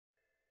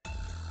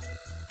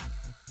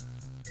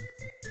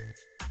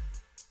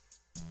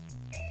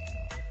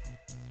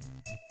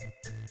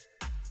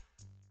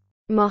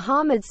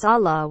Mohamed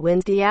Salah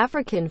wins the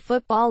African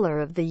Footballer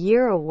of the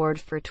Year award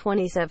for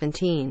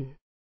 2017.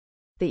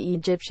 The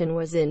Egyptian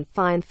was in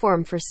fine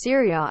form for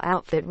Serie A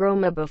outfit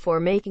Roma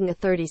before making a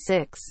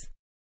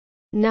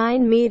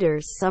 36.9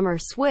 meters summer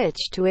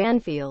switch to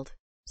Anfield.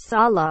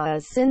 Salah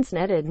has since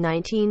netted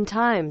 19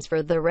 times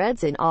for the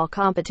Reds in all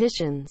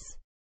competitions.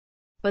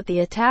 But the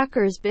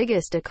attacker's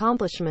biggest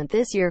accomplishment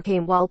this year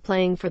came while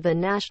playing for the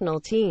national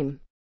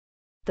team.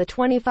 The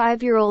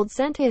 25-year-old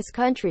sent his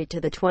country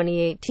to the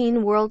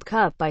 2018 World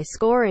Cup by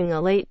scoring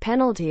a late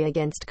penalty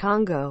against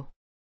Congo.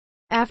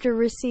 After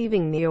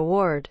receiving the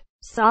award,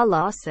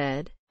 Salah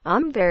said,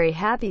 "I'm very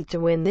happy to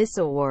win this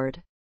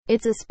award.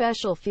 It's a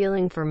special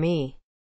feeling for me.